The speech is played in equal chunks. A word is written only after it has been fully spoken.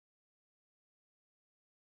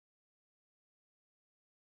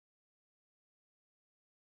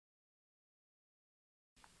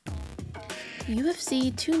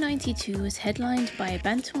UFC 292 was headlined by a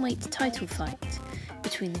bantamweight title fight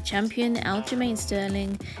between the champion Aljamain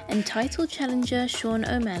Sterling and title challenger Sean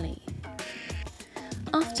O'Malley.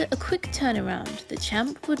 After a quick turnaround, the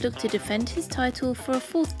champ would look to defend his title for a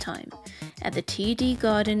fourth time at the TD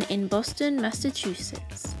Garden in Boston,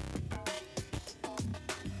 Massachusetts.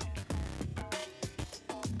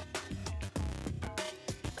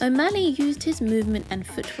 O'Malley used his movement and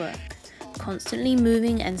footwork, constantly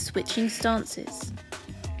moving and switching stances.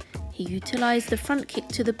 He utilized the front kick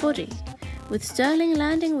to the body, with Sterling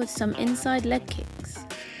landing with some inside leg kicks.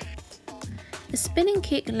 A spinning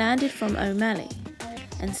kick landed from O'Malley,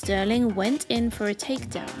 and Sterling went in for a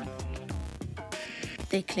takedown.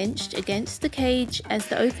 They clinched against the cage as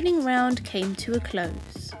the opening round came to a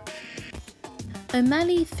close.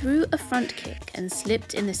 O'Malley threw a front kick and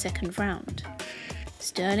slipped in the second round.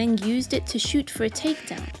 Sterling used it to shoot for a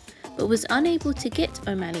takedown, but was unable to get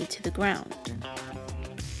O'Malley to the ground.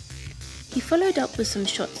 He followed up with some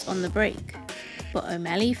shots on the break, but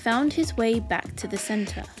O'Malley found his way back to the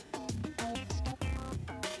center.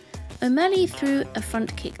 O'Malley threw a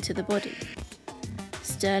front kick to the body.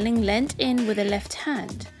 Sterling leant in with a left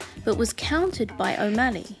hand, but was countered by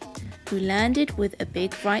O'Malley, who landed with a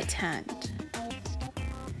big right hand.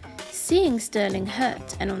 Seeing Sterling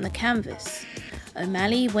hurt and on the canvas,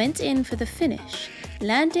 O'Malley went in for the finish,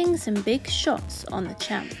 landing some big shots on the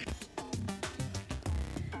champ.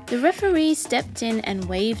 The referee stepped in and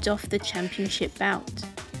waved off the championship bout,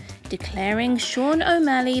 declaring Sean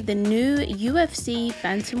O'Malley the new UFC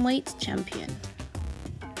bantamweight champion.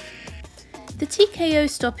 The TKO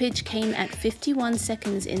stoppage came at 51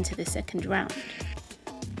 seconds into the second round.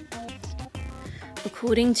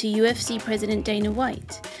 According to UFC President Dana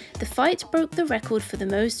White, the fight broke the record for the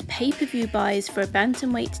most pay-per-view buys for a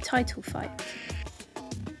bantamweight title fight.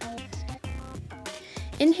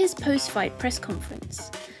 In his post-fight press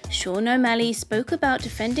conference, Sean O'Malley spoke about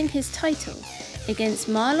defending his title against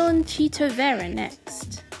Marlon Chito Vera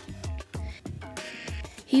next.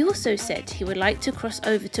 He also said he would like to cross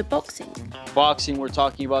over to boxing. Boxing, we're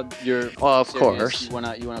talking about your... Oh, of course. You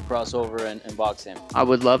wanna cross over and box him? I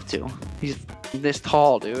would love to. He's this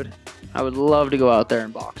tall, dude. I would love to go out there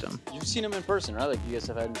and box him. You've seen him in person, right? Like, you guys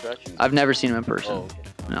have had interactions? I've never seen him in person. Oh, okay.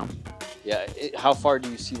 No. Yeah, how far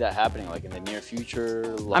do you see that happening? Like, in the near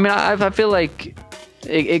future? I mean, I feel like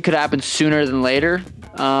it could happen sooner than later.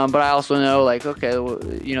 But I also know, like, okay,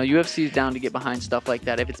 you know, UFC is down to get behind stuff like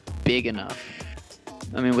that if it's big enough.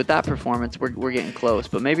 I mean, with that performance, we're getting close.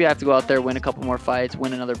 But maybe I have to go out there, win a couple more fights,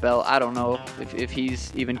 win another belt. I don't know if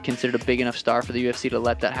he's even considered a big enough star for the UFC to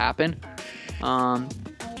let that happen.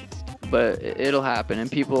 But it'll happen.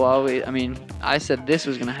 And people always, I mean, I said this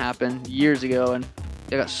was going to happen years ago, and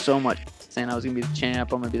I got so much saying I was going to be the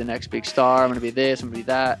champ, I'm going to be the next big star, I'm going to be this, I'm going to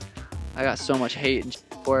be that. I got so much hate and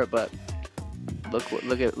for it, but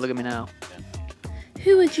look at me now.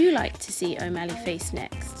 Who would you like to see O'Malley face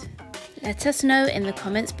next? Let us know in the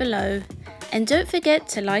comments below, and don't forget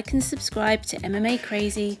to like and subscribe to MMA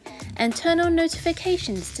Crazy and turn on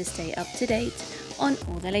notifications to stay up to date on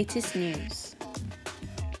all the latest news.